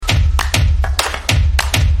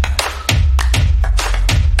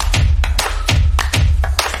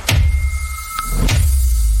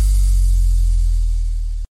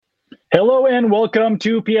Welcome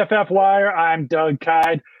to PFF Wire. I'm Doug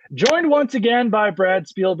Kyed, joined once again by Brad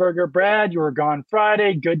Spielberger. Brad, you were gone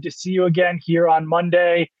Friday. Good to see you again here on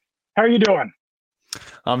Monday. How are you doing?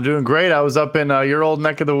 I'm doing great. I was up in your old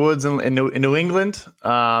neck of the woods in New England.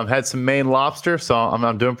 Had some Maine lobster, so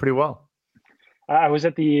I'm doing pretty well. I was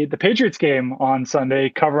at the Patriots game on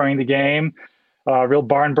Sunday, covering the game. Real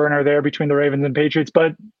barn burner there between the Ravens and Patriots,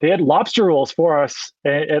 but they had lobster rolls for us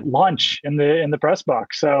at lunch in the press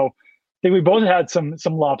box. So I think we both had some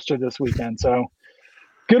lobster this weekend. So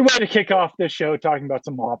good way to kick off this show talking about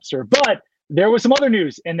some lobster. But there was some other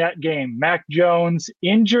news in that game. Mac Jones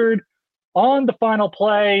injured on the final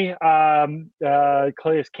play.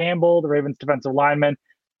 Calais Campbell, the Ravens defensive lineman,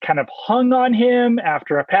 kind of hung on him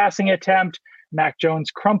after a passing attempt. Mac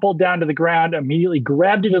Jones crumpled down to the ground, immediately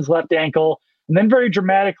grabbed at his left ankle, and then very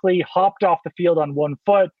dramatically hopped off the field on one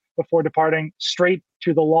foot before departing straight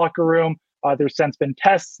to the locker room. There's since been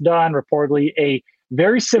tests done, reportedly a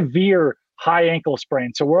very severe high ankle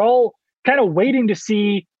sprain. So we're all kind of waiting to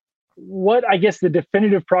see what, I guess, the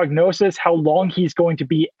definitive prognosis, how long he's going to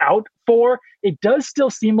be out for. It does still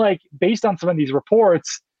seem like, based on some of these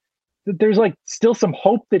reports, that there's like still some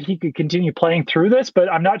hope that he could continue playing through this,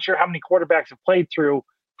 but I'm not sure how many quarterbacks have played through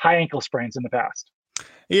high ankle sprains in the past.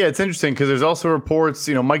 Yeah, it's interesting because there's also reports,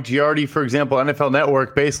 Mike Giardi, for example, NFL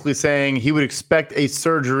Network, basically saying he would expect a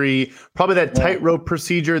surgery, probably that tightrope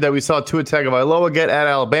procedure that we saw Tua Tagovailoa get at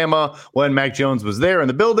Alabama when Mac Jones was there in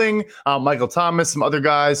the building, Michael Thomas, some other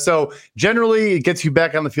guys. So generally, it gets you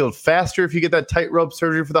back on the field faster if you get that tightrope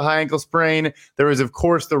surgery for the high ankle sprain. There is, of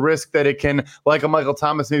course, the risk that it can, like a Michael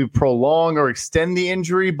Thomas, maybe prolong or extend the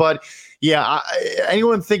injury. But yeah,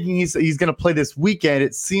 anyone thinking he's going to play this weekend,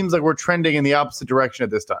 it seems like we're trending in the opposite direction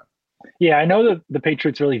at this time. Yeah, I know that the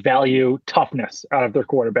Patriots really value toughness out of their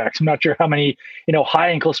quarterbacks. I'm not sure how many,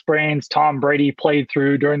 high ankle sprains Tom Brady played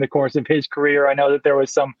through during the course of his career. I know that there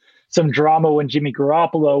was some drama when Jimmy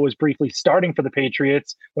Garoppolo was briefly starting for the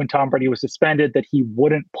Patriots when Tom Brady was suspended, that he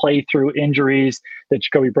wouldn't play through injuries, that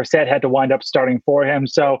Jacoby Brissett had to wind up starting for him.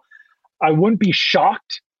 So I wouldn't be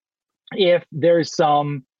shocked if there's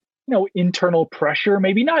some internal pressure,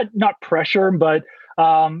 maybe not pressure, but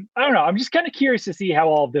I don't know. I'm just kind of curious to see how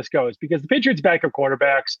all of this goes, because the Patriots' backup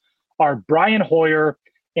quarterbacks are Brian Hoyer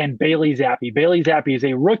and Bailey Zappi. Bailey Zappi is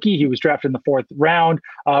a rookie. He was drafted in the fourth round.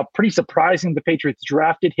 Pretty surprising the Patriots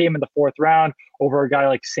drafted him in the fourth round over a guy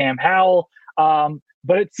like Sam Howell.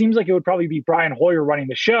 But it seems like it would probably be Brian Hoyer running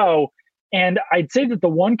the show. And I'd say that the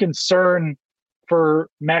one concern for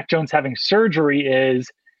Mac Jones having surgery is,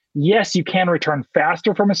 yes, you can return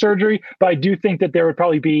faster from a surgery, but I do think that there would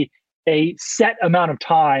probably be a set amount of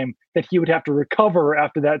time that he would have to recover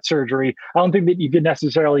after that surgery. I don't think that you could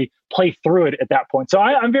necessarily play through it at that point. So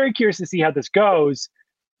I'm very curious to see how this goes,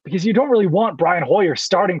 because you don't really want Brian Hoyer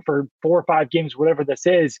starting for 4 or 5 games, whatever this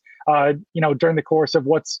is, during the course of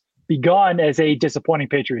what's begun as a disappointing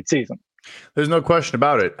Patriots season. There's no question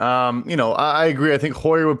about it. I agree. I think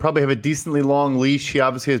Hoyer would probably have a decently long leash. He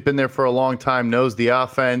obviously has been there for a long time, knows the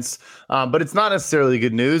offense, but it's not necessarily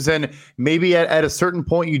good news. And maybe at a certain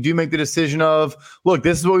point, you do make the decision of, look,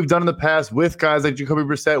 this is what we've done in the past with guys like Jacoby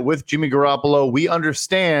Brissett, with Jimmy Garoppolo. We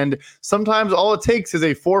understand sometimes all it takes is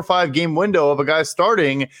a 4 or 5 game window of a guy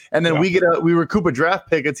starting, and then we recoup a draft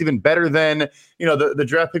pick. It's even better than, the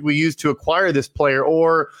draft pick we used to acquire this player,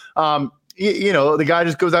 or, the guy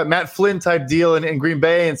just goes out, Matt Flynn type deal in Green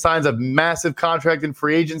Bay, and signs a massive contract in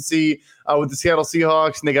free agency with the Seattle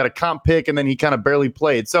Seahawks, and they got a comp pick, and then he kind of barely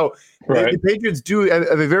played. So the Patriots do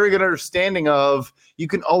have a very good understanding of, you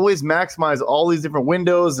can always maximize all these different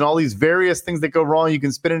windows and all these various things that go wrong. You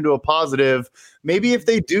can spin into a positive. Maybe if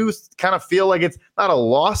they do kind of feel like it's not a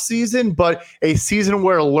lost season, but a season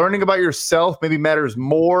where learning about yourself maybe matters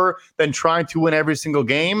more than trying to win every single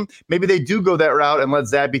game, maybe they do go that route and let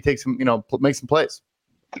Zappi take some, make some plays.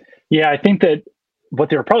 Yeah, I think that what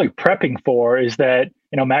they were probably prepping for is that,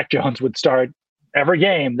 Mac Jones would start every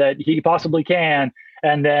game that he possibly can.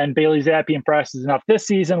 And then Bailey Zappi impresses enough this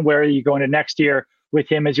season where you go into next year with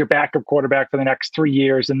him as your backup quarterback for the next 3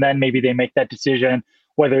 years. And then maybe they make that decision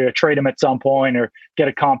whether to trade him at some point or get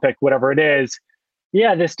a comp pick, whatever it is.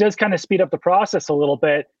 Yeah, this does kind of speed up the process a little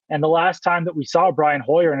bit. And the last time that we saw Brian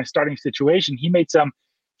Hoyer in a starting situation, he made some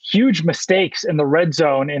huge mistakes in the red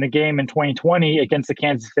zone in a game in 2020 against the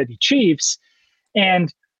Kansas City Chiefs.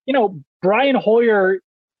 And, Brian Hoyer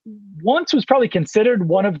once was probably considered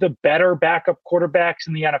one of the better backup quarterbacks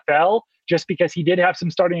in the NFL, just because he did have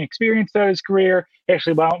some starting experience throughout his career. He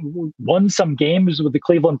actually won some games with the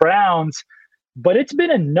Cleveland Browns. But it's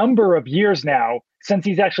been a number of years now since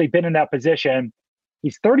he's actually been in that position.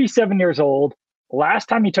 He's 37 years old. Last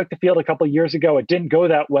time he took the field a couple of years ago, it didn't go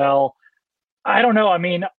that well. I don't know. I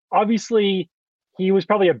mean, obviously, he was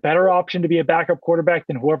probably a better option to be a backup quarterback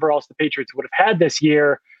than whoever else the Patriots would have had this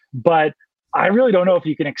year. But I really don't know if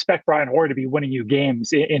you can expect Brian Hoyer to be winning you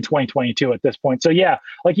games in 2022 at this point. So, yeah,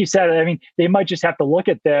 like you said, I mean, they might just have to look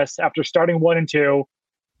at this after starting 1-2.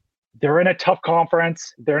 They're in a tough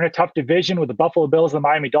conference. They're in a tough division with the Buffalo Bills and the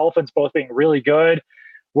Miami Dolphins both being really good,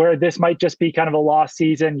 where this might just be kind of a lost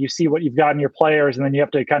season. You see what you've got in your players, and then you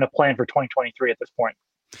have to kind of plan for 2023 at this point.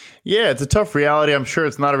 Yeah, it's a tough reality. I'm sure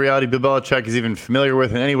it's not a reality Bill Belichick is even familiar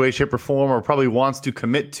with in any way, shape, or form, or probably wants to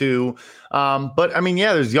commit to. But I mean,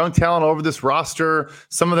 yeah, there's young talent over this roster.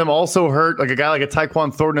 Some of them also hurt, like a guy like a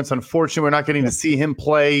Tyquan Thornton. It's unfortunate we're not getting to see him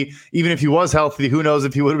play. Even if he was healthy, who knows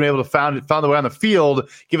if he would have been able to found the way on the field,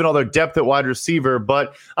 given all their depth at wide receiver.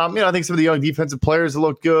 But I think some of the young defensive players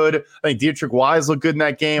look good. I think Dietrich Wise looked good in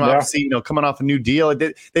that game. Yeah. Obviously, coming off a new deal,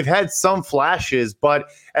 they've had some flashes, but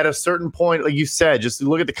at a certain point, like you said, just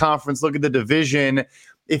look at the conference, look at the division.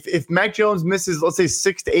 If Mac Jones misses, let's say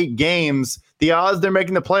 6 to 8 games, the odds they're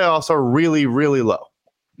making the playoffs are really, really low.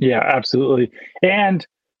 Yeah, absolutely. And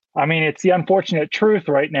I mean, it's the unfortunate truth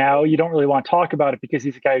right now. You don't really want to talk about it because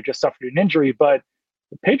he's a guy who just suffered an injury, but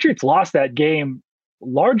the Patriots lost that game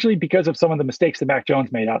largely because of some of the mistakes that Mac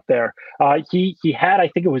Jones made out there. He had, I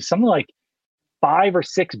think it was something like 5 or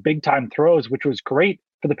 6 big time throws, which was great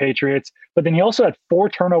for the Patriots. But then he also had 4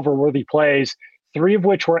 turnover worthy plays, 3 of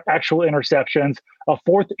which were actual interceptions. A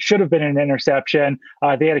 4th should have been an interception.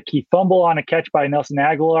 They had a key fumble on a catch by Nelson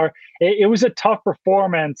Aguilar. It was a tough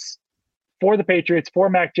performance for the Patriots, for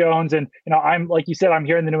Mac Jones. And, I'm, like you said, I'm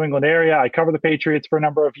here in the New England area. I cover the Patriots for a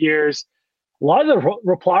number of years. A lot of the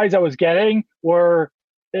replies I was getting were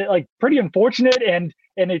like pretty unfortunate, and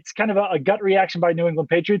it's kind of a gut reaction by New England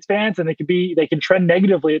Patriots fans, and they can trend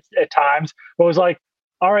negatively at times. But it was like,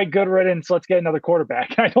 all right, good riddance. Let's get another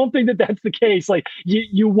quarterback. I don't think that that's the case. Like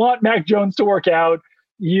you want Mac Jones to work out.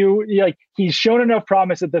 He's shown enough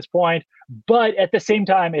promise at this point, but at the same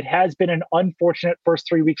time, it has been an unfortunate first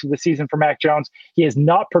 3 weeks of the season for Mac Jones. He has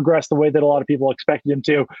not progressed the way that a lot of people expected him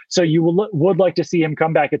to. So you would like to see him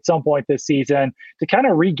come back at some point this season to kind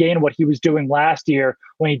of regain what he was doing last year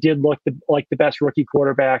when he did look like the best rookie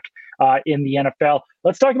quarterback in the NFL.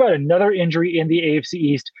 Let's talk about another injury in the AFC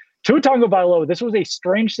East. Tua Tagovailoa, this was a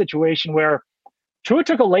strange situation where Tua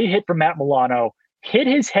took a late hit from Matt Milano, hit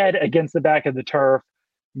his head against the back of the turf,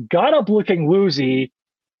 got up looking woozy,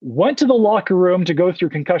 went to the locker room to go through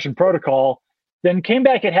concussion protocol, then came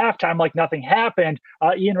back at halftime like nothing happened.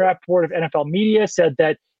 Ian Rappaport of NFL Media said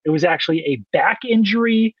that it was actually a back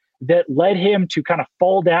injury that led him to kind of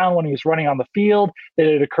fall down when he was running on the field, that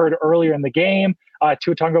it occurred earlier in the game.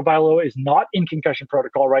 Tua Tagovailoa is not in concussion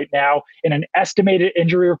protocol right now. In an estimated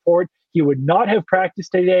injury report, he would not have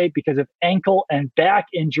practiced today because of ankle and back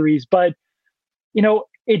injuries. But,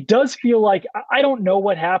 it does feel like, I don't know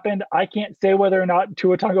what happened. I can't say whether or not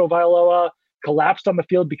Tua Tagovailoa collapsed on the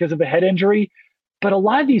field because of a head injury. But a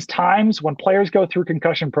lot of these times when players go through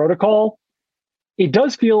concussion protocol, it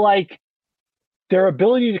does feel like their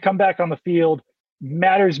ability to come back on the field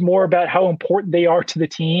matters more about how important they are to the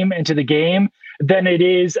team and to the game than it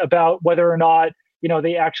is about whether or not,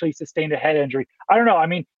 they actually sustained a head injury. I don't know. I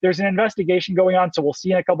mean, there's an investigation going on, so we'll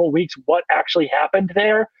see in a couple of weeks what actually happened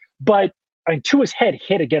there. But Tua's head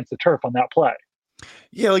hit against the turf on that play.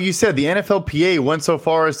 Yeah, like you said, the NFLPA went so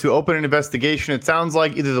far as to open an investigation. It sounds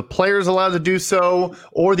like either the player's allowed to do so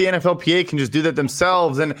or the NFLPA can just do that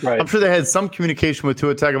themselves. And right. I'm sure they had some communication with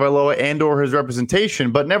Tua Tagovailoa and or his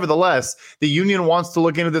representation. But nevertheless, the union wants to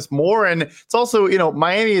look into this more. And it's also,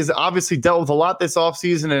 Miami has obviously dealt with a lot this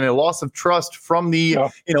offseason and a loss of trust from the,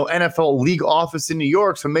 NFL league office in New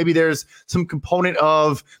York. So maybe there's some component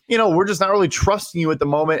of, we're just not really trusting you at the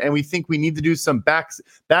moment. And we think we need to do some back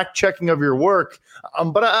checking of your work.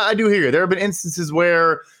 But I do hear you. There have been instances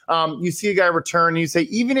where you see a guy return and you say,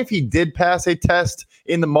 even if he did pass a test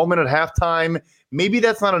in the moment at halftime, maybe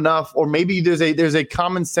that's not enough, or maybe there's a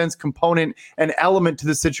common sense component and element to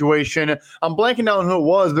the situation. I'm blanking out on who it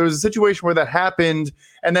was. There was a situation where that happened,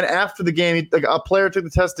 and then after the game, a player took the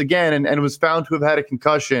test again and was found to have had a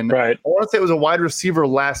concussion. Right. I want to say it was a wide receiver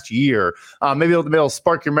last year. Maybe it'll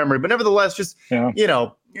spark your memory, but nevertheless, just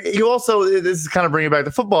you also, this is kind of bringing it back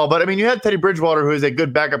to football, but I mean, you had Teddy Bridgewater, who is a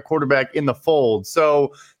good backup quarterback in the fold.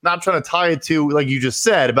 So not trying to tie it to, like you just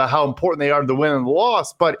said, about how important they are to the win and the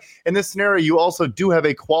loss. But in this scenario, you also do have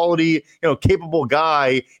a quality, capable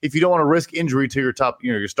guy if you don't want to risk injury to your top,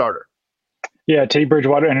 your starter. Yeah, Teddy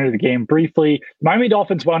Bridgewater entered the game briefly. Miami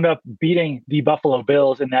Dolphins wound up beating the Buffalo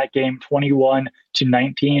Bills in that game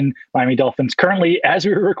 21-19. Miami Dolphins currently, as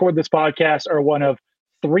we record this podcast, are one of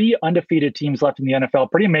 3 undefeated teams left in the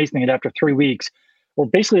NFL. Pretty amazing that after 3 weeks. or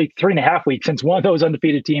basically 3.5 weeks, since one of those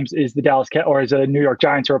undefeated teams is the New York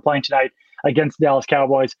Giants, who are playing tonight against the Dallas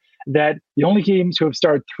Cowboys, that the only teams who have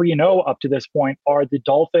started 3-0 up to this point are the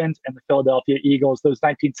Dolphins and the Philadelphia Eagles. Those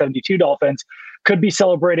 1972 Dolphins could be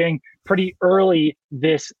celebrating pretty early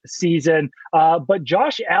this season. But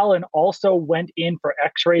Josh Allen also went in for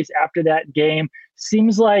x-rays after that game.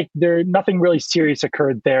 Seems like nothing really serious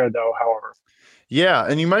occurred there, though, however. Yeah,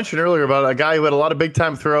 and you mentioned earlier about a guy who had a lot of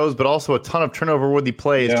big-time throws, but also a ton of turnover-worthy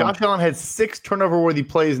plays. Yeah. Josh Allen had 6 turnover-worthy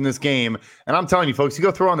plays in this game, and I'm telling you, folks, you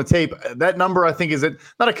go through on the tape, that number, I think, is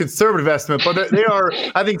not a conservative estimate, but they are,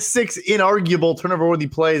 I think, 6 inarguable turnover-worthy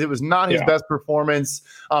plays. It was not his best performance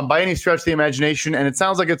by any stretch of the imagination, and it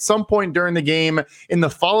sounds like at some point during the game, in the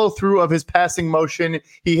follow-through of his passing motion,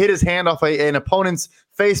 he hit his hand off an opponent's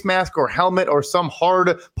face mask or helmet or some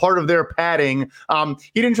hard part of their padding.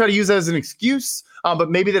 He didn't try to use that as an excuse,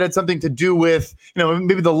 but maybe that had something to do with,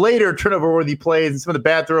 maybe the later turnover-worthy plays and some of the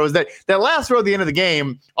bad throws. That last throw at the end of the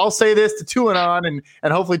game, I'll say this to Tuanon,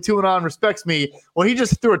 and hopefully Tuanon respects me, when he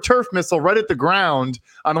just threw a turf missile right at the ground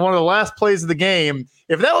on one of the last plays of the game.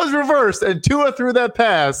 If that was reversed and Tua threw that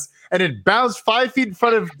pass and it bounced 5 feet in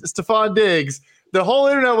front of Stephon Diggs, the whole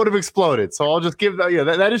internet would have exploded. So I'll just give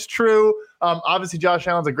that is true. Obviously, Josh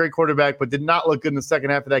Allen's a great quarterback, but did not look good in the second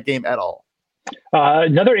half of that game at all.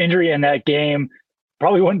 Another injury in that game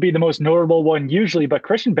probably wouldn't be the most notable one usually, but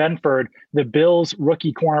Christian Benford, the Bills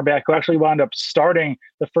rookie cornerback, who actually wound up starting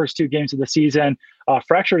the first 2 games of the season,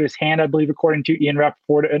 fractured his hand, I believe, according to Ian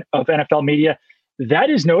Rappaport of NFL Media. That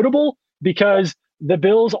is notable because the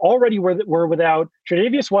Bills already were without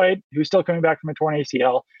Tre'Davious White, who's still coming back from a torn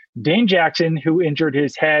ACL, Dane Jackson, who injured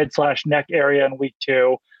his head/neck area in week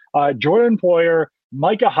 2, Jordan Poyer,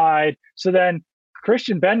 Micah Hyde. So then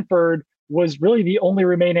Christian Benford was really the only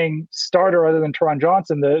remaining starter other than Teron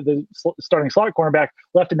Johnson, the starting slot cornerback,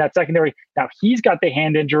 left in that secondary. Now he's got the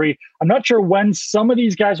hand injury. I'm not sure when some of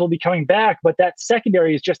these guys will be coming back, but that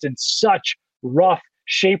secondary is just in such rough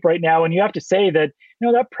shape right now. And you have to say that,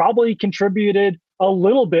 that probably contributed a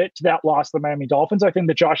little bit to that loss of the Miami Dolphins. I think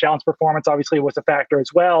that Josh Allen's performance obviously was a factor as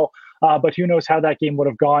well, but who knows how that game would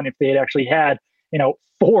have gone if they had actually had,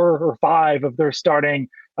 4 or 5 of their starting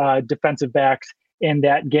defensive backs in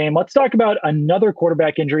that game. Let's talk about another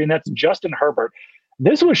quarterback injury, and that's Justin Herbert.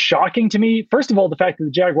 This was shocking to me. First of all, the fact that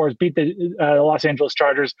the Jaguars beat the Los Angeles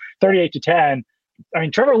Chargers 38-10. I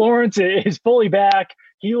mean, Trevor Lawrence is fully back.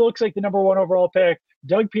 He looks like the number 1 overall pick.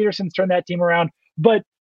 Doug Peterson's turned that team around, but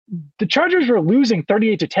the Chargers were losing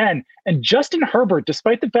 38-10, and Justin Herbert,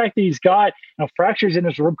 despite the fact that he's got fractures in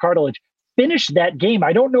his rib cartilage, finished that game.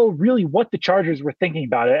 I don't know really what the Chargers were thinking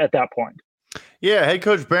about it at that point. Yeah, head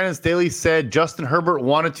coach Brandon Staley said Justin Herbert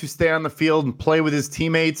wanted to stay on the field and play with his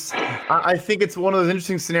teammates. I think it's one of those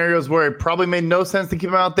interesting scenarios where it probably made no sense to keep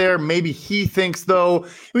him out there. Maybe he thinks, though,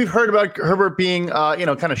 we've heard about Herbert being,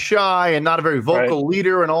 kind of shy and not a very vocal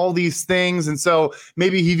leader and all these things. And so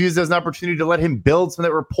maybe he views it as an opportunity to let him build some of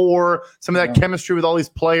that rapport, some of that chemistry with all these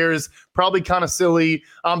players. Probably kind of silly.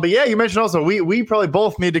 But yeah, you mentioned also we probably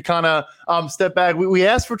both need to kind of step back. We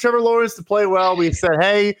asked for Trevor Lawrence to play well. We said,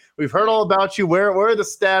 hey, we've heard all about you. Where are the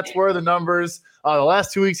stats? Where are the numbers? The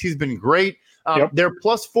last 2 weeks, he's been great. Their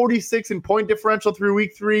plus 46 in point differential through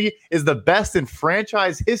week 3 is the best in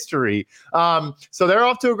franchise history. So they're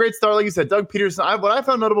off to a great start. Like you said, Doug Peterson. What I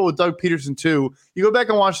found notable with Doug Peterson, too, you go back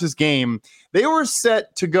and watch this game, they were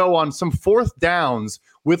set to go on some 4th downs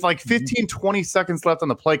with like 15, 20 seconds left on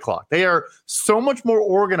the play clock. They are so much more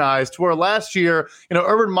organized to where last year,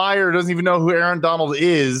 Urban Meyer doesn't even know who Aaron Donald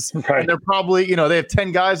is. Right. And they're probably, they have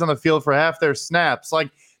 10 guys on the field for half their snaps.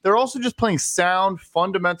 Like, they're also just playing sound,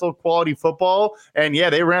 fundamental quality football. And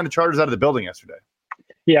yeah, they ran the Chargers out of the building yesterday.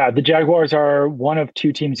 Yeah, the Jaguars are one of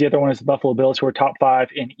 2 teams. The other one is the Buffalo Bills, who are top 5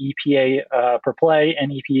 in EPA per play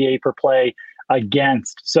and EPA per play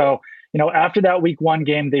against. So, after that week 1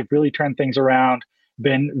 game, they've really turned things around,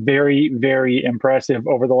 been very, very impressive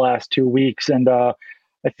over the last 2 weeks. And I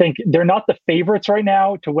think they're not the favorites right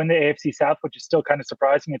now to win the AFC South, which is still kind of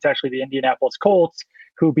surprising. It's actually the Indianapolis Colts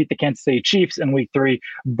who beat the Kansas City Chiefs in week 3.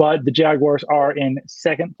 But the Jaguars are in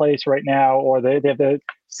second place right now, or they have the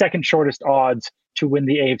second shortest odds to win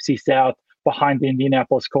the AFC South, behind the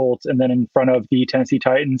Indianapolis Colts and then in front of the Tennessee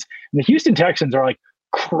Titans. And the Houston Texans are like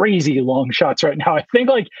crazy long shots right now. I think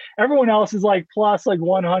like everyone else is like plus like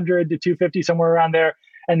 100 to 250, somewhere around there.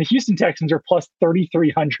 And the Houston Texans are plus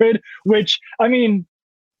 3,300, which, I mean,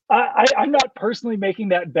 I'm not personally making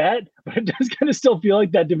that bet, but it does kind of still feel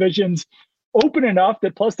like that division's open enough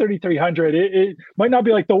that plus 3,300, it might not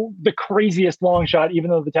be like the craziest long shot,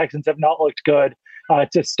 even though the Texans have not looked good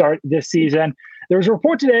to start this season. There was a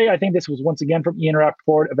report today, I think this was once again from Ian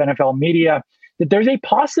Rappaport of NFL Media, that there's a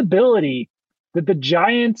possibility that the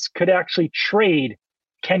Giants could actually trade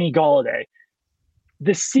Kenny Golladay.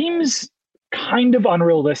 This seems kind of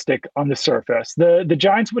unrealistic on the surface. The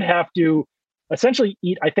Giants would have to essentially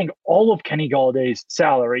eat, I think, all of Kenny Galladay's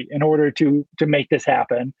salary in order to make this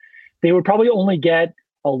happen. They would probably only get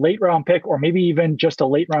a late round pick or maybe even just a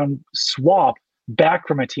late round swap back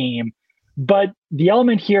from a team. But the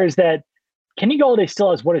element here is that Kenny Golladay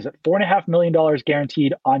still has, $4.5 million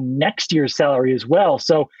guaranteed on next year's salary as well.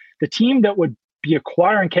 So the team that would be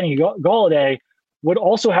acquiring Kenny Golladay would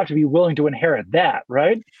also have to be willing to inherit that,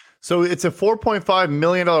 right? So it's a $4.5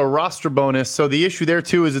 million roster bonus. So the issue there,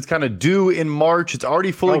 too, is it's kind of due in March. It's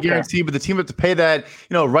already fully guaranteed, but the team have to pay that,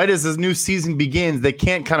 right as this new season begins. They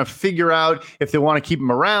can't kind of figure out if they want to keep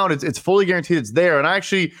him around. It's fully guaranteed it's there. And I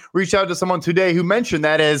actually reached out to someone today who mentioned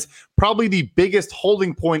that as probably the biggest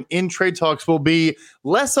holding point in trade talks will be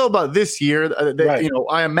less so about this year. Right.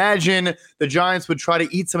 I imagine the Giants would try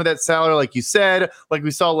to eat some of that salary, like you said, like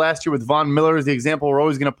we saw last year with Von Miller is the example we're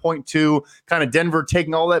always going to point to, kind of Denver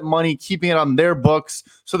taking all that money, keeping it on their books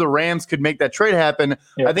so the Rams could make that trade happen.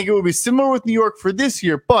 Yeah. I think it would be similar with New York for this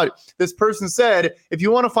year, but this person said, if you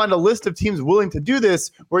want to find a list of teams willing to do this,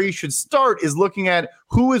 where you should start is looking at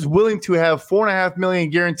who is willing to have $4.5 million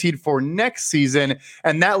guaranteed for next season,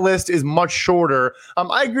 and that list is much shorter.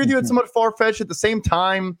 I agree with you; it's somewhat far-fetched. At the same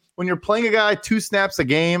time, when you're playing a guy 2 snaps a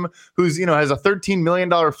game, who's has a $13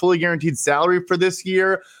 million fully guaranteed salary for this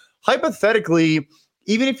year, hypothetically,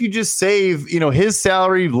 even if you just save his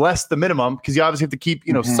salary less the minimum, because you obviously have to keep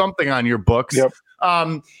something on your books. Yep.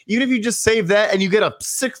 Even if you just save that and you get a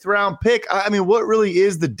 6th round pick, I mean, what really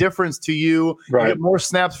is the difference to you? Right. You get more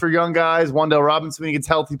snaps for young guys. Wan'Dale Robinson, when he gets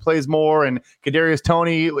healthy, plays more, and Kadarius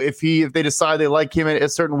Toney, if they decide they like him at a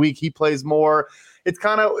certain week, he plays more. It's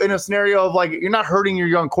kind of in a scenario of like you're not hurting your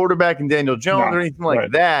young quarterback in Daniel Jones or anything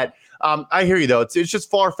like that. I hear you though. It's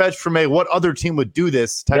just far fetched for me. What other team would do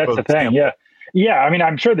this type of thing? Example? Yeah. Yeah, I mean,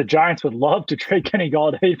 I'm sure the Giants would love to trade Kenny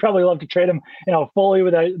Golladay. They'd probably love to trade him, fully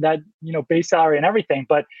with that base salary and everything.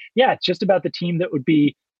 But yeah, it's just about the team that would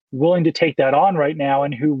be willing to take that on right now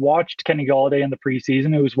and who watched Kenny Golladay in the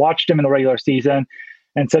preseason, who's watched him in the regular season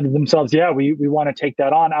and said to themselves, yeah, we want to take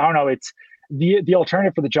that on. I don't know. It's the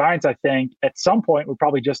alternative for the Giants, I think, at some point would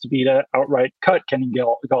probably just be to outright cut Kenny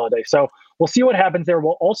Golladay. So we'll see what happens there.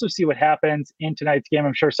 We'll also see what happens in tonight's game.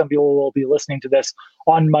 I'm sure some people will be listening to this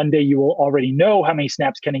on Monday. You will already know how many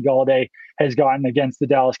snaps Kenny Golladay has gotten against the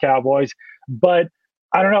Dallas Cowboys. But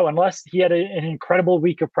I don't know, unless he had an incredible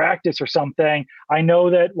week of practice or something. I know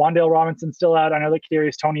that Wan'Dale Robinson's still out. I know that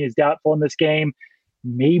Kadarius Toney is doubtful in this game.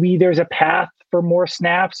 Maybe there's a path for more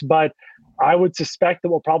snaps, but I would suspect that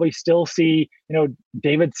we'll probably still see,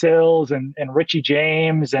 David Sills and Richie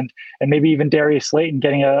James and maybe even Darius Slayton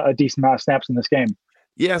getting a decent amount of snaps in this game.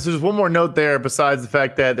 Yeah, so there's one more note there besides the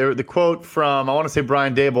fact that the quote from, I want to say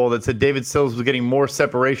Brian Dable, that said David Sills was getting more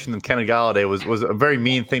separation than Kenny Golladay was a very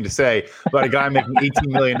mean thing to say about a guy making $18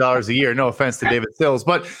 million a year. No offense to David Sills.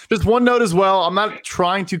 But just one note as well, I'm not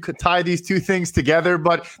trying to tie these two things together,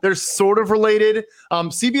 but they're sort of related.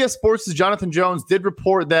 CBS Sports' Jonathan Jones did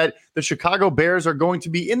report that the Chicago Bears are going to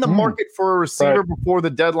be in the market for a receiver before the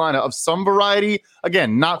deadline of some variety.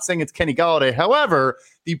 Again, not saying it's Kenny Golladay. However,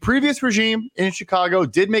 the previous regime in Chicago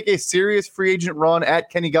did make a serious free agent run at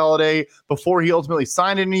Kenny Golladay before he ultimately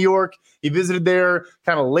signed in New York. He visited there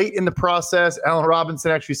kind of late in the process. Allen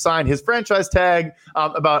Robinson actually signed his franchise tag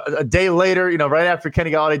about a day later, right after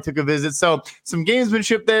Kenny Golladay took a visit. So some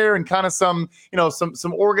gamesmanship there and kind of some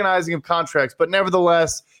organizing of contracts. But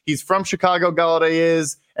nevertheless, he's from Chicago, Golladay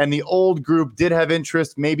is, and the old group did have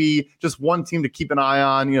interest, maybe just one team to keep an eye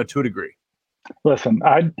on, to a degree. Listen,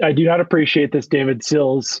 I do not appreciate this David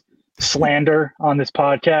Sills slander on this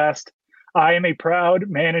podcast. I am a proud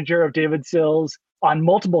manager of David Sills on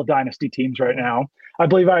multiple dynasty teams right now. I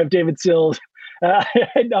believe I have David Sills. I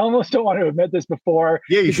almost don't want to admit this before.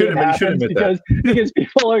 Yeah, you should admit because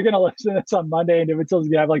people are going to listen to this on Monday and David Sills is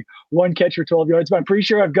going to have like one catch for 12 yards. But I'm pretty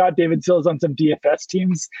sure I've got David Sills on some DFS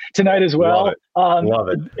teams tonight as well. Love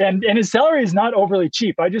it. And his salary is not overly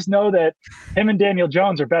cheap. I just know that him and Daniel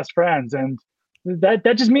Jones are best friends, and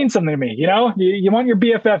that just means something to me. You want your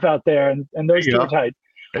BFF out there, and those two are tight.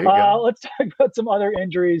 Let's talk about some other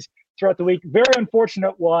injuries throughout the week. Very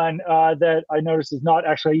unfortunate one that I noticed is not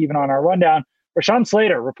actually even on our rundown. Rashawn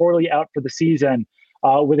Slater reportedly out for the season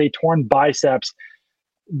with a torn biceps.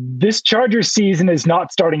 This Chargers season is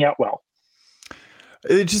not starting out well.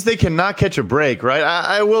 It's just they cannot catch a break, right?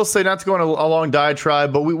 I will say, not to go on a long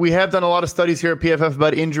diatribe, but we have done a lot of studies here at PFF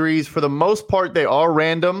about injuries. For the most part, they are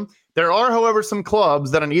random. There are, however, some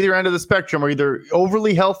clubs that on either end of the spectrum are either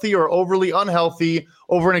overly healthy or overly unhealthy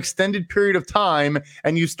over an extended period of time,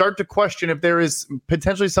 and you start to question if there is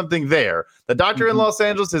potentially something there. The doctor in Los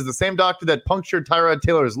Angeles is the same doctor that punctured Tyrod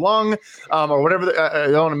Taylor's lung, or whatever. I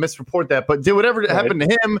don't want to misreport that, but did whatever happened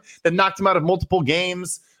to him that knocked him out of multiple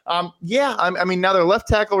games. I mean, now their left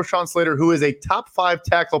tackle, Rashawn Slater, who is a top 5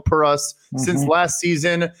 tackle per us since last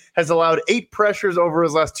season, has allowed 8 pressures over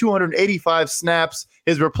his last 285 snaps.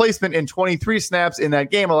 His replacement in 23 snaps in that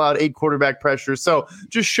game allowed 8 quarterback pressures. So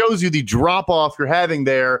just shows you the drop-off you're having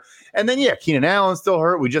there. And then, Keenan Allen still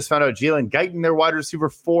hurt. We just found out Jalen Guyton, their wide receiver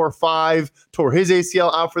 4-5, tore his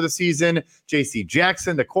ACL out for the season. J.C.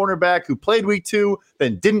 Jackson, the cornerback who played week 2,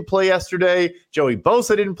 then didn't play yesterday. Joey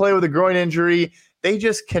Bosa didn't play with a groin injury. They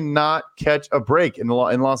just cannot catch a break in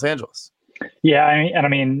Los Angeles. Yeah, I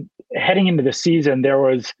mean, heading into the season, there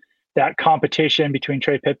was that competition between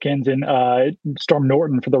Trey Pipkins and Storm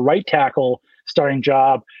Norton for the right tackle starting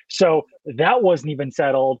job. So that wasn't even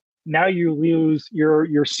settled. Now you lose your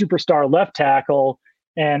superstar left tackle.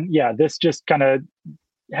 And this just kind of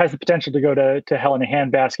has the potential to go to hell in a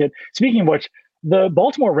handbasket. Speaking of which, the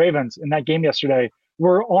Baltimore Ravens in that game yesterday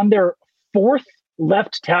were on their 4th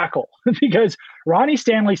left tackle because Ronnie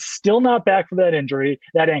Stanley's still not back from that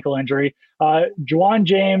ankle injury. Juwan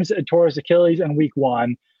James tore his Achilles in week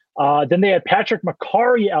 1. Then they had Patrick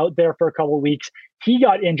McCarry out there for a couple of weeks. He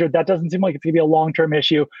got injured. That doesn't seem like it's going to be a long-term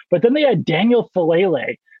issue. But then they had Daniel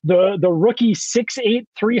Falele, the rookie 6'8",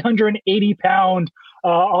 380-pound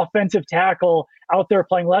offensive tackle out there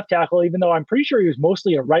playing left tackle, even though I'm pretty sure he was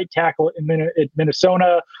mostly a right tackle in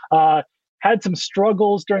Minnesota. Had some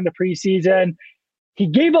struggles during the preseason. He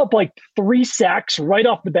gave up like 3 sacks right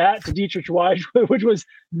off the bat to Dietrich White, which was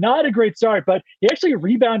not a great start, but he actually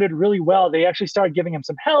rebounded really well. They actually started giving him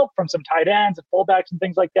some help from some tight ends and fullbacks and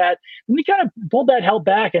things like that. And he kind of pulled that help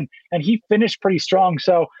back and he finished pretty strong.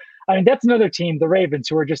 So, I mean, that's another team, the Ravens,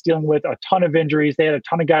 who are just dealing with a ton of injuries. They had a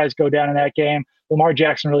ton of guys go down in that game. Lamar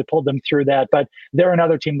Jackson really pulled them through that, but they're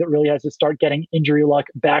another team that really has to start getting injury luck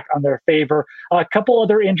back on their favor. A couple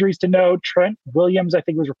other injuries to note. Trent Williams, I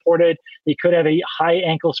think, was reported he could have a high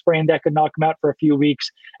ankle sprain that could knock him out for a few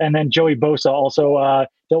weeks. And then Joey Bosa also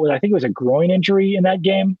dealt with, I think it was a groin injury in that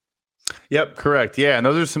game. Yep, correct. Yeah, and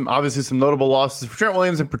those are obviously some notable losses. For Trent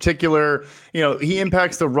Williams in particular, he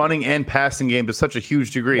impacts the running and passing game to such a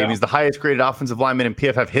huge degree. Yeah. I mean, he's the highest graded offensive lineman in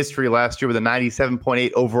PFF history last year with a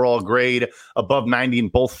 97.8 overall grade, above 90 in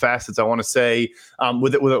both facets, I want to say,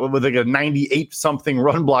 with like a 98 something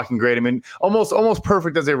run blocking grade. I mean, almost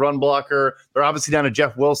perfect as a run blocker. They're obviously down to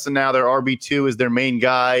Jeff Wilson now. Their RB2 is their main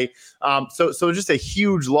guy. So just a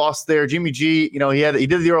huge loss there. Jimmy G, he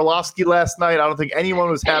did the Orlovsky last night. I don't think anyone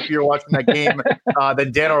was happier watching that game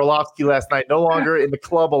than Dan Orlovsky last night. No longer in the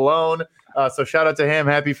club alone. So shout out to him.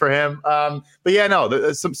 Happy for him.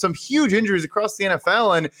 There's some huge injuries across the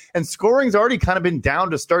NFL, and scoring's already kind of been down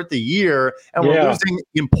to start the year, and we're losing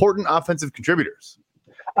important offensive contributors.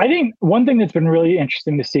 I think one thing that's been really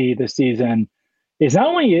interesting to see this season is not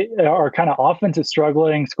only are kind of offenses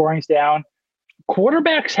struggling, scoring's down,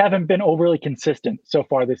 quarterbacks haven't been overly consistent so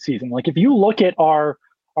far this season. Like if you look at our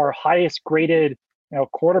highest graded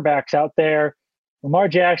quarterbacks out there, Lamar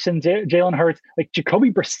Jackson, Jalen Hurts, like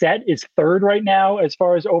Jacoby Brissett is 3rd right now as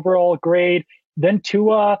far as overall grade. Then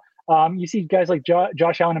Tua, you see guys like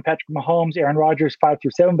Josh Allen and Patrick Mahomes, Aaron Rodgers 5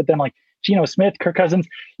 through 7, but then like Geno Smith, Kirk Cousins,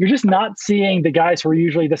 you're just not seeing the guys who are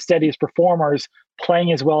usually the steadiest performers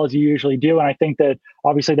playing as well as you usually do. And I think that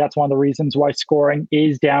obviously that's one of the reasons why scoring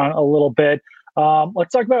is down a little bit.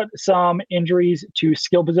 Let's talk about some injuries to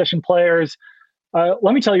skill position players.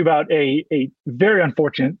 Let me tell you about a very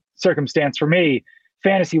unfortunate circumstance for me,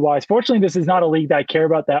 fantasy-wise. Fortunately, this is not a league that I care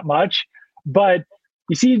about that much. But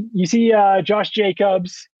you see, Josh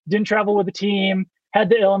Jacobs didn't travel with the team, had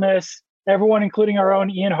the illness. Everyone, including our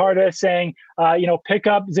own Ian Harda, saying, pick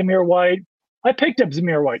up Zamir White. I picked up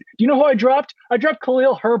Zamir White. Do you know who I dropped? I dropped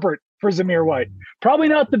Khalil Herbert for Zamir White. Probably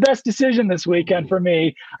not the best decision this weekend for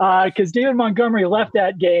me because David Montgomery left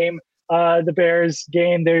that game. The Bears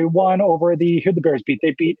game, they won over who the Bears beat?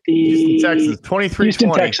 They beat the Houston Texans, 23-20.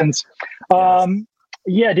 Houston Texans.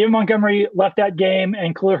 David Montgomery left that game,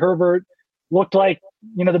 and Khalil Herbert looked like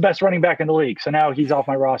the best running back in the league. So now he's off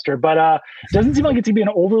my roster. But doesn't seem like it's going to be an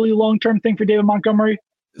overly long-term thing for David Montgomery.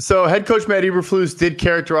 So head coach Matt Eberflus did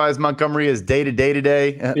characterize Montgomery as day-to-day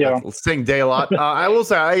today. Yeah. Saying day a lot. I will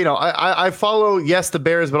say, I follow, the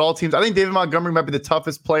Bears, but all teams. I think David Montgomery might be the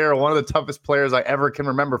toughest player, one of the toughest players I ever can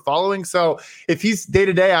remember following. So if he's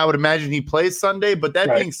day-to-day, I would imagine he plays Sunday. But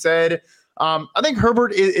that being said, I think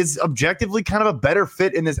Herbert is objectively kind of a better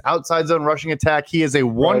fit in this outside zone rushing attack. He is a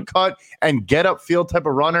one cut and get upfield type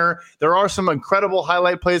of runner. There are some incredible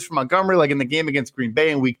highlight plays from Montgomery, like in the game against Green Bay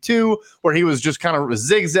in week 2, where he was just kind of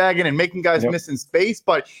zigzagging and making guys miss in space.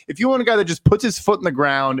 But if you want a guy that just puts his foot in the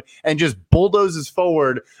ground and just bulldozes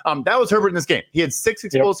forward, that was Herbert in this game. He had 6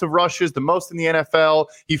 explosive rushes, the most in the NFL.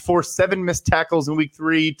 He forced 7 missed tackles in week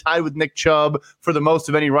 3, tied with Nick Chubb for the most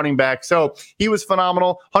of any running back. So he was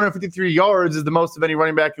phenomenal. 153 yards is the most of any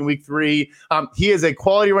running back in week 3. He is a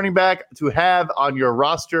quality running back to have on your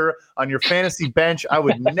roster, on your fantasy bench. I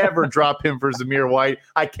would never drop him for Zamir White.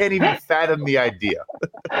 I can't even fathom the idea.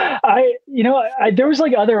 There was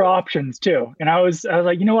like other options too. And I was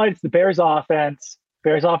like, you know what? It's the Bears offense.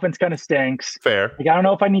 Bears offense kind of stinks. Fair. Like, I don't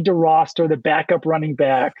know if I need to roster the backup running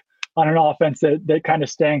back on an offense that kind of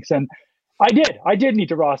stinks. And I did need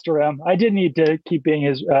to roster him. I did need to keep being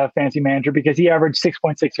his fantasy manager because he averaged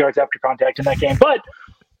 6.6 yards after contact in that game. But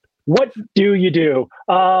what do you do?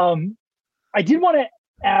 I did want to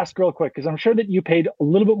ask real quick, because I'm sure that you paid a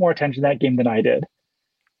little bit more attention to that game than I did.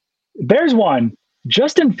 Bears won.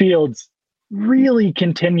 Justin Fields really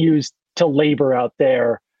continues to labor out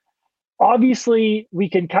there. Obviously, we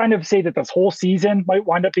can kind of say that this whole season might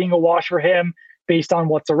wind up being a wash for him based on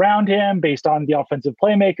what's around him, based on the offensive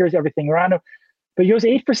playmakers, everything around him. But he goes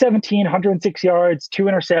 8 for 17, 106 yards, 2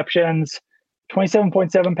 interceptions,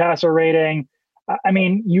 27.7 passer rating. I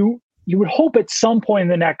mean, you would hope at some point in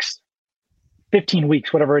the next 15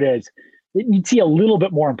 weeks, whatever it is, you'd see a little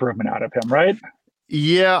bit more improvement out of him, right?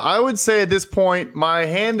 Yeah, I would say at this point, my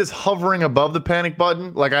hand is hovering above the panic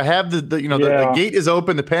button. Like I have the gate is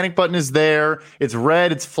open, the panic button is there. It's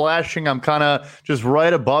red, it's flashing. I'm kind of just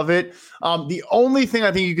right above it. The only thing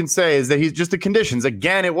I think you can say is that he's just the conditions.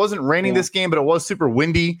 Again, it wasn't raining this game, but it was super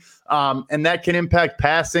windy, and that can impact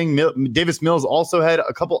passing. Davis Mills also had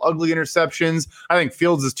a couple ugly interceptions. I think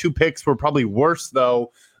Fields' 2 picks were probably worse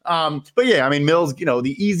though. But yeah, I mean, Mills,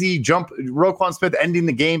 the easy jump, Roquan Smith ending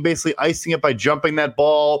the game, basically icing it by jumping that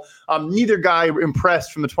ball. Neither guy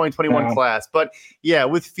impressed from the 2021 class. But yeah,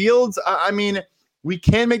 with Fields, I mean, we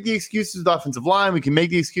can make the excuses with the offensive line. We can make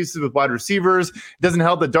the excuses with wide receivers. It doesn't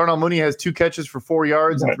help that Darnell Mooney has 2 catches for 4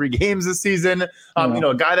 yards in 3 games this season.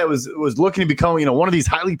 A guy that was looking to become, one of these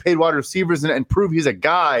highly paid wide receivers and prove he's a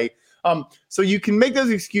guy. So you can make those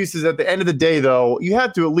excuses. At the end of the day, though, you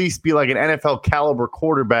have to at least be like an NFL caliber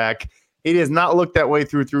quarterback. It has not looked that way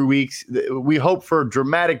through 3 weeks. We hope for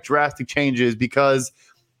drastic changes because,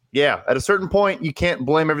 at a certain point, you can't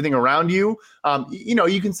blame everything around you.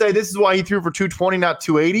 You can say this is why he threw for 220, not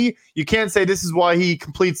 280. You can't say this is why he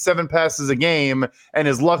completes 7 passes a game and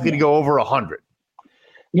is lucky to go over 100.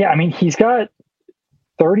 Yeah, I mean, he's got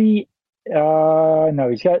 30.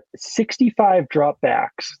 He's got 65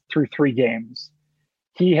 dropbacks through 3 games.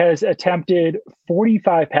 He has attempted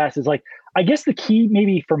 45 passes. Like, I guess the key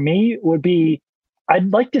maybe for me would be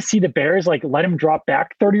I'd like to see the Bears let him drop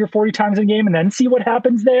back 30 or 40 times in a game and then see what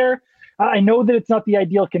happens there. I know that it's not the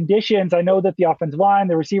ideal conditions. I know that the offensive line,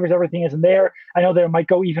 the receivers, everything isn't there. I know that it might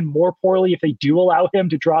go even more poorly if they do allow him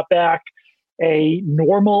to drop back a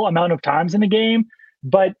normal amount of times in a game.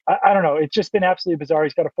 But I don't know. It's just been absolutely bizarre.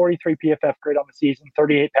 He's got a 43 PFF grade on the season,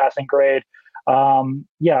 38 passing grade.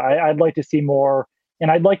 I'd like to see more, and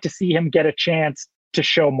I'd like to see him get a chance to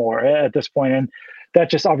show more at this point. And that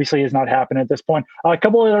just obviously has not happened at this point. A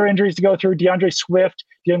couple of other injuries to go through. DeAndre Swift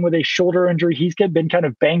dealing with a shoulder injury. He's been kind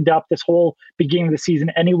of banged up this whole beginning of the season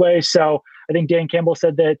anyway. So I think Dan Campbell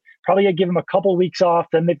said that probably going to give him a couple weeks off.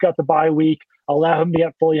 Then they've got the bye week, allow him to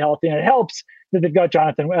get fully healthy. And it helps that they've got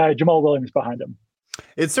Jamal Williams behind him.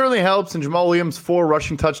 It certainly helps, and Jamal Williams 4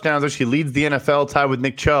 rushing touchdowns, actually leads the NFL, tied with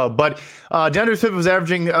Nick Chubb. But DeAndre Swift was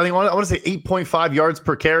averaging, I want to say 8.5 yards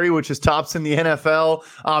per carry, which is tops in the NFL.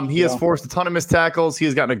 He has forced a ton of missed tackles. He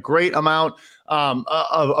has gotten a great amount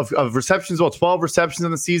of receptions, 12 receptions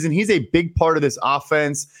in the season. He's a big part of this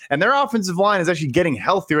offense, and their offensive line is actually getting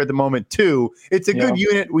healthier at the moment too. It's a good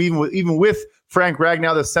unit, even with Frank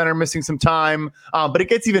Ragnow, the center, missing some time, but it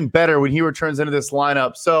gets even better when he returns into this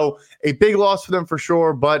lineup. So a big loss for them for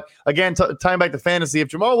sure. But again, tying back to fantasy, if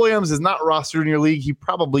Jamal Williams is not rostered in your league, he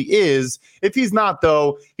probably is. If he's not,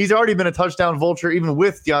 though, he's already been a touchdown vulture, even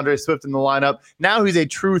with DeAndre Swift in the lineup. Now he's a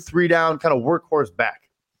true 3-down kind of workhorse back.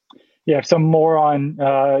 Yeah, if some moron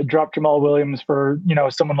drop Jamal Williams for,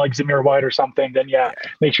 someone like Zamir White or something, then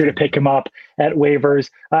make sure to pick him up at waivers.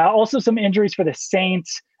 Also some injuries for the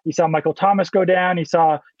Saints. You saw Michael Thomas go down. You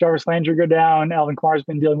saw Jarvis Landry go down. Alvin Kamara's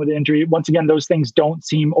been dealing with an injury. Once again, those things don't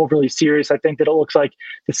seem overly serious. I think that it looks like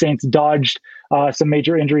the Saints dodged some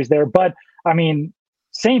major injuries there. But, I mean,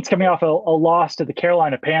 Saints coming off a loss to the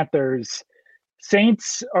Carolina Panthers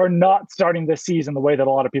Saints are not starting this season the way that a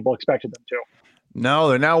lot of people expected them to. No,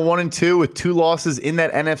 they're now 1-2 with 2 losses in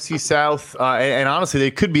that NFC South, and honestly,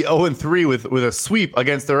 they could be 0-3 with a sweep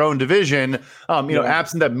against their own division.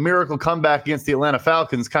 Absent that miracle comeback against the Atlanta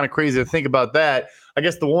Falcons, kind of crazy to think about that. I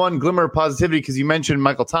guess the one glimmer of positivity, because you mentioned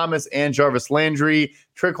Michael Thomas and Jarvis Landry,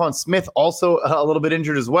 Tre'Quan Smith also a little bit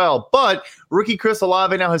injured as well. But rookie Chris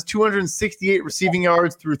Olave now has 268 receiving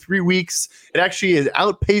yards through 3 weeks. It actually is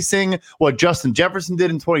outpacing what Justin Jefferson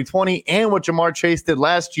did in 2020 and what Jamar Chase did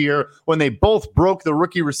last year when they both broke the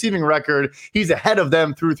rookie receiving record. He's ahead of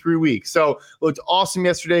them through 3 weeks. So looked awesome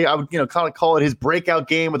yesterday. I would kind of call it his breakout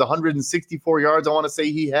game with 164 yards. I want to say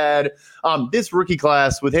he had. This rookie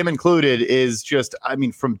class, with him included, is just,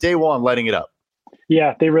 from day one, lighting it up.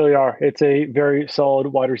 Yeah, they really are. It's a very solid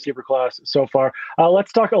wide receiver class so far.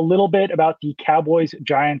 Let's talk a little bit about the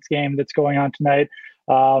Cowboys-Giants game that's going on tonight.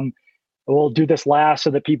 We'll do this last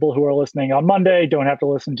so that people who are listening on Monday don't have to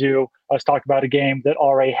listen to us talk about a game that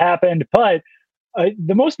already happened. But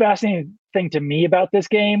the most fascinating thing to me about this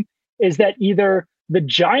game is that either the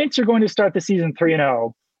Giants are going to start the season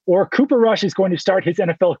 3-0, or Cooper Rush is going to start his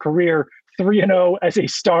NFL career 3-0 as a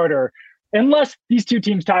starter, unless these two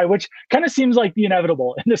teams tie, which kind of seems like the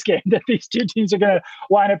inevitable in this game, that these two teams are going to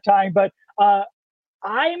wind up tying. But I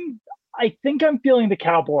think I'm feeling the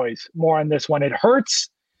Cowboys more on this one. It hurts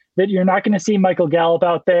that you're not going to see Michael Gallup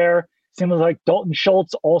out there. Seems like Dalton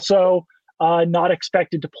Schultz also not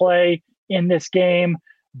expected to play in this game.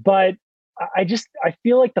 But I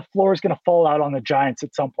feel like the floor is going to fall out on the Giants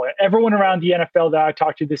at some point. Everyone around the NFL that I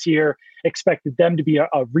talked to this year expected them to be a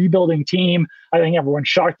rebuilding team. I think everyone's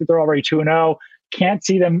shocked that they're already 2-0. Can't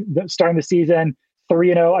see them starting the season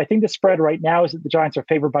 3-0. I think the spread right now is that the Giants are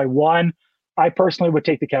favored by 1. I personally would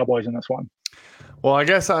take the Cowboys in this one. Well, I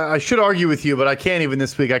guess I should argue with you, but I can't even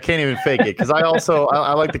this week. I can't even fake it, because I also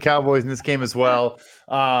I like the Cowboys in this game as well.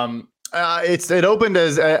 It opened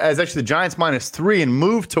as actually the Giants -3 and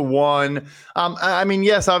moved to 1.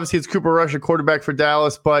 Yes, obviously it's Cooper Rush, a quarterback for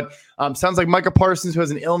Dallas, but sounds like Micah Parsons, who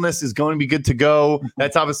has an illness, is going to be good to go.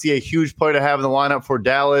 That's obviously a huge player to have in the lineup for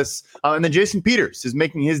Dallas. And then Jason Peters is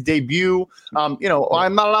making his debut. I'm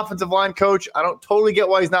not an offensive line coach. I don't totally get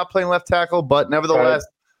why he's not playing left tackle, but nevertheless,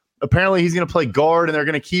 apparently he's going to play guard, and they're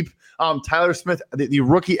going to keep Tyler Smith, the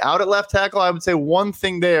rookie, out at left tackle. I would say one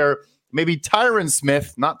thing there. Maybe Tyron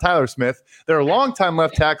Smith, not Tyler Smith. They're a longtime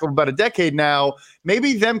left tackle, about a decade now.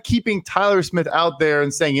 Maybe them keeping Tyler Smith out there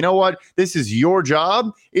and saying, you know what, this is your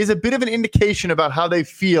job, is a bit of an indication about how they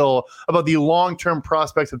feel about the long-term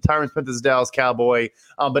prospects of Tyron Smith as a Dallas Cowboy.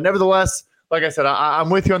 But nevertheless, like I said, I'm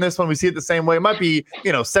with you on this one. We see it the same way. It might be,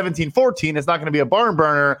 17-14. It's not going to be a barn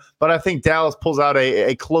burner, but I think Dallas pulls out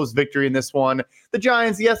a close victory in this one. The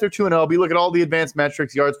Giants, yes, they're 2-0, but you look at all the advanced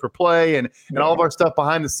metrics, yards per play, and all of our stuff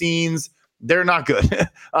behind the scenes, they're not good.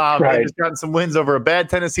 They've just gotten some wins over a bad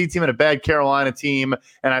Tennessee team and a bad Carolina team,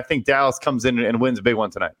 and I think Dallas comes in and wins a big one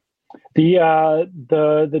tonight.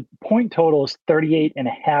 The point total is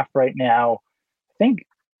 38.5 right now. I think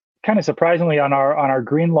kind of surprisingly on our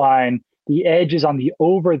green line, the edge is on the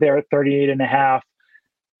over there at 38.5.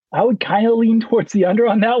 I would kind of lean towards the under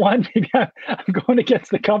on that one. Maybe I'm going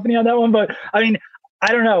against the company on that one, but I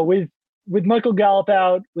don't know. With Michael Gallup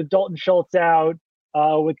out, with Dalton Schultz out,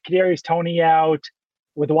 with Kadarius Toney out,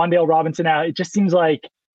 with Wan'Dale Robinson out, it just seems like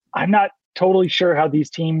I'm not totally sure how these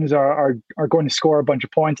teams are going to score a bunch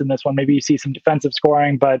of points in this one. Maybe you see some defensive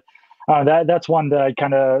scoring, but that's one that I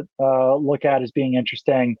kind of look at as being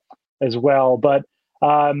interesting as well. But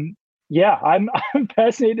yeah, I'm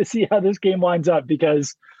fascinated to see how this game winds up,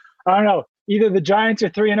 because I don't know, either the Giants are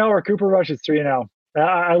 3-0 or Cooper Rush is 3-0.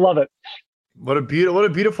 I love it. What a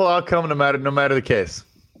beautiful outcome, no matter the case.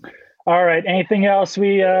 All right. Anything else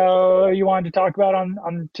you wanted to talk about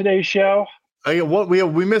on today's show?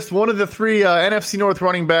 We missed one of the 3 NFC North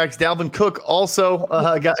running backs. Dalvin Cook also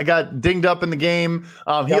got dinged up in the game.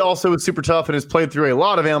 He also was super tough and has played through a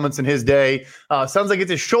lot of ailments in his day. Sounds like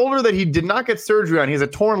it's his shoulder that he did not get surgery on. He has a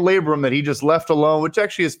torn labrum that he just left alone, which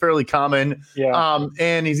actually is fairly common. Yeah.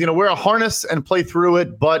 And he's going to wear a harness and play through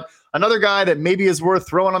it. But another guy that maybe is worth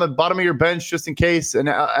throwing on the bottom of your bench just in case, and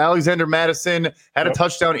Alexander Madison had a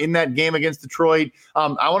touchdown in that game against Detroit.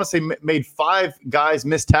 I want to say made 5 guys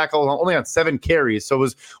miss tackles only on 7 carries, so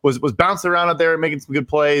was bouncing around out there and making some good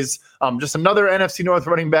plays. Just another NFC North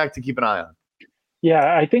running back to keep an eye on.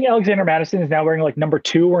 Yeah, I think Alexander Madison is now wearing like number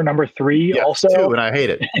 2 or number 3 also. 2, and I hate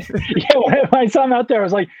it. Yeah, when I saw him out there, I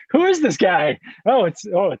was like, who is this guy? It's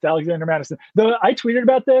Alexander Madison. I tweeted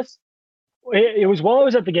about this. It was while I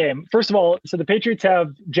was at the game. First of all, so the Patriots have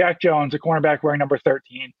Jack Jones, a cornerback, wearing number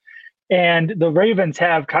 13. And the Ravens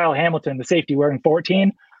have Kyle Hamilton, the safety, wearing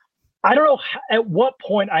 14. I don't know at what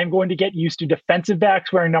point I'm going to get used to defensive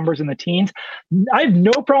backs wearing numbers in the teens. I have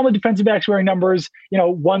no problem with defensive backs wearing numbers,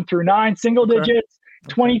 1 through 9, single digits,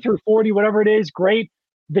 20 through 40, whatever it is, great.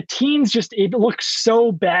 The teens it looks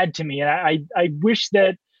so bad to me. And I wish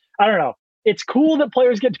that, I don't know, it's cool that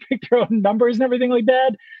players get to pick their own numbers and everything like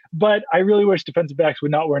that, but I really wish defensive backs would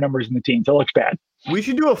not wear numbers in the teens. It looks bad. We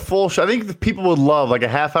should do a full show. I think the people would love like a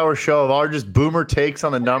half-hour show of our just boomer takes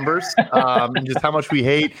on the numbers, and just how much we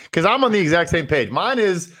hate. Because I'm on the exact same page. Mine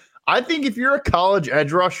is, I think if you're a college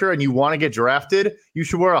edge rusher and you want to get drafted, you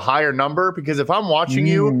should wear a higher number. Because if I'm watching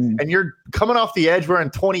you and you're coming off the edge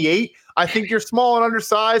wearing 28, I think you're small and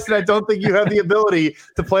undersized, and I don't think you have the ability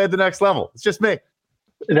to play at the next level. It's just me.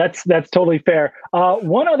 That's totally fair.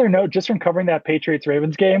 One other note, just from covering that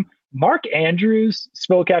Patriots-Ravens game, Mark Andrews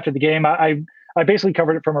spoke after the game. I basically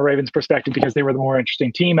covered it from a Ravens perspective because they were the more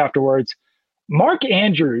interesting team afterwards. Mark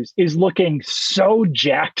Andrews is looking so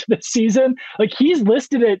jacked this season. Like, he's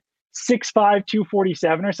listed at 6'5",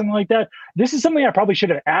 247 or something like that. This is something I probably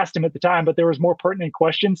should have asked him at the time, but there was more pertinent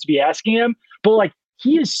questions to be asking him. But like,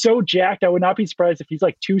 he is so jacked. I would not be surprised if he's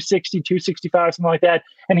like 260, 265, something like that.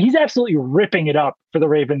 And he's absolutely ripping it up for the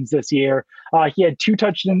Ravens this year. He had 2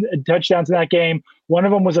 touchdowns in that game. One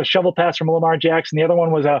of them was a shovel pass from Lamar Jackson. The other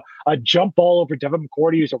one was a jump ball over Devin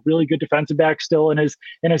McCourty, who's a really good defensive back still in his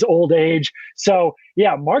old age. So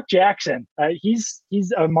yeah, Mark Andrews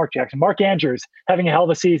having a hell of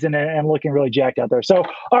a season and looking really jacked out there. So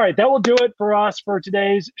all right, that will do it for us for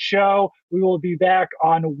today's show. We will be back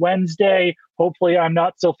on Wednesday. Hopefully I'm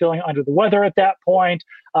not still feeling under the weather at that point,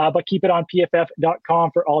 but keep it on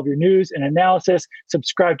pff.com for all of your news and analysis.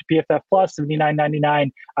 Subscribe to PFF Plus,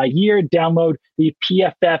 $79.99 a year. Download the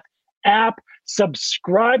PFF app.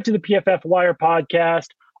 Subscribe to the PFF Wire podcast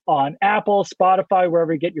on Apple, Spotify,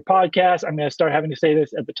 wherever you get your podcasts. I'm going to start having to say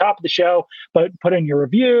this at the top of the show, but put in your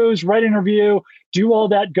reviews, write in a review, do all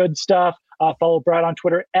that good stuff. Follow Brad on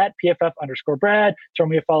Twitter at PFF_Brad. Throw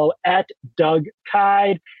me a follow at Doug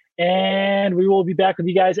Kyed. And we will be back with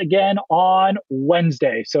you guys again on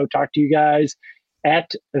Wednesday. So talk to you guys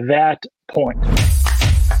at that point.